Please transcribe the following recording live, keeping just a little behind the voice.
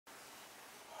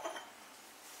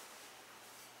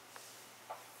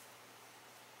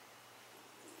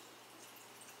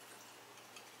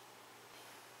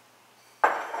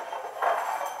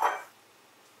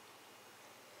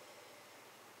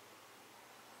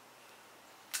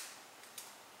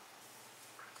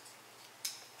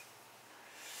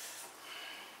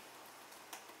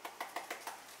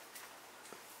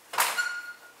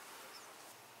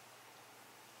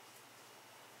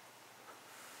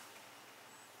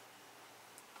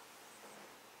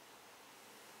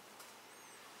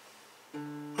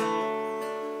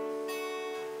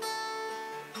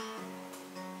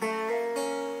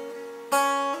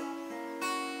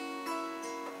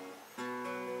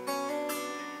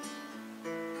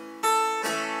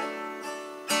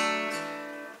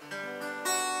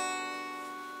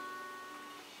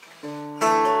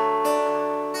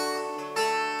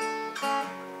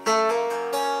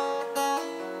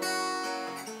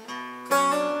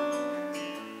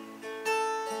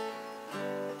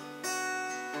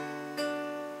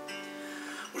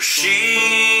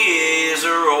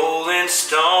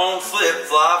Stone,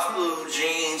 flip-flops, blue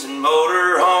jeans, and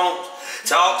motor homes.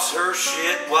 Talks her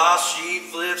shit while she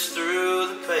flips through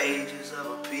the pages of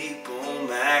a People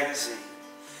magazine.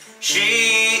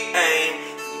 She ain't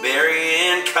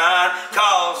burying kind,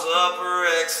 calls up her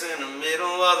ex in the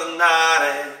middle of the night,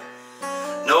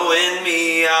 and knowing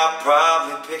me, I'll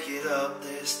probably pick it up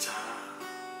this time.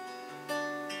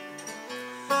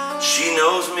 She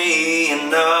knows me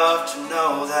enough to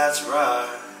know that's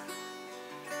right.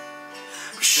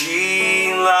 But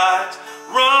she likes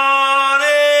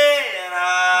running,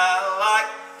 I like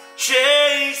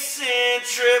chasing,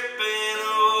 tripping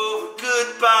over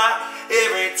goodbye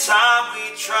every time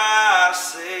we try to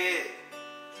say it.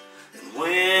 And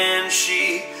when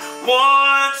she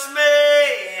wants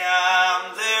me,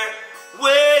 I'm there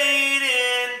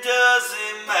waiting.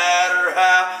 Doesn't matter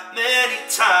how many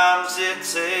times it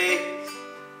takes.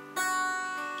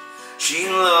 She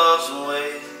loves the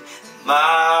way that my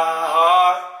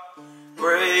heart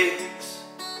breaks.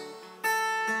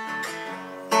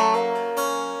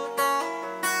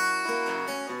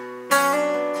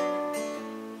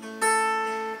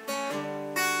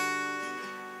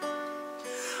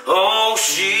 Oh,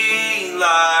 she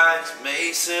likes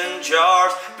mason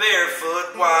jars,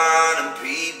 barefoot wine, and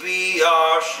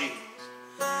PBR sheets.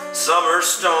 Summer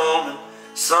storming,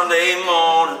 Sunday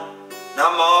morning, and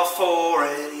I'm all for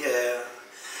it, yeah.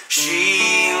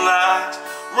 She likes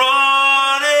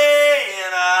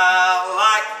running, I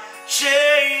like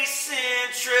chasing,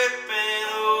 tripping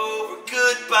over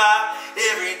goodbye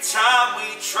every time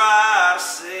we try to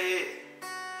say it.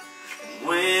 And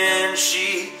when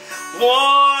she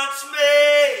wants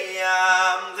me,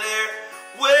 I'm there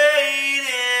waiting.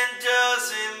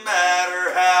 Doesn't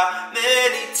matter how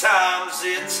many times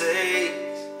it takes.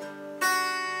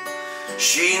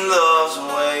 She loves the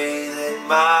way that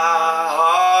my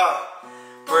heart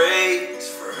breaks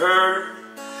for her.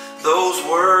 Those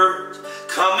words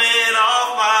coming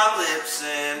off my lips,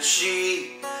 and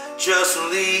she just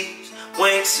leaves,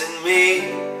 winks at me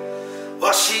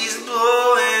while she's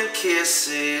blowing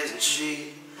kisses. And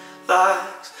she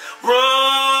likes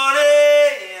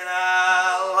running,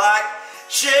 I like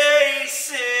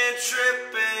chasing,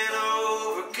 tripping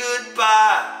over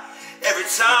goodbye every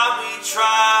time we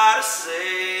try to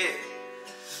say it.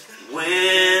 And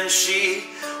when she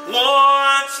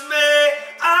wants me,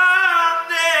 I'm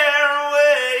there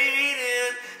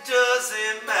waiting.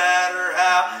 Doesn't matter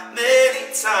how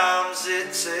many times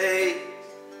it takes.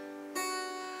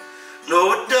 No,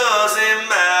 it doesn't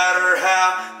matter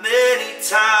how many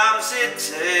times it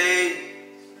takes.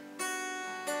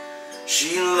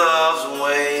 She loves the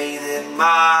way that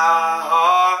my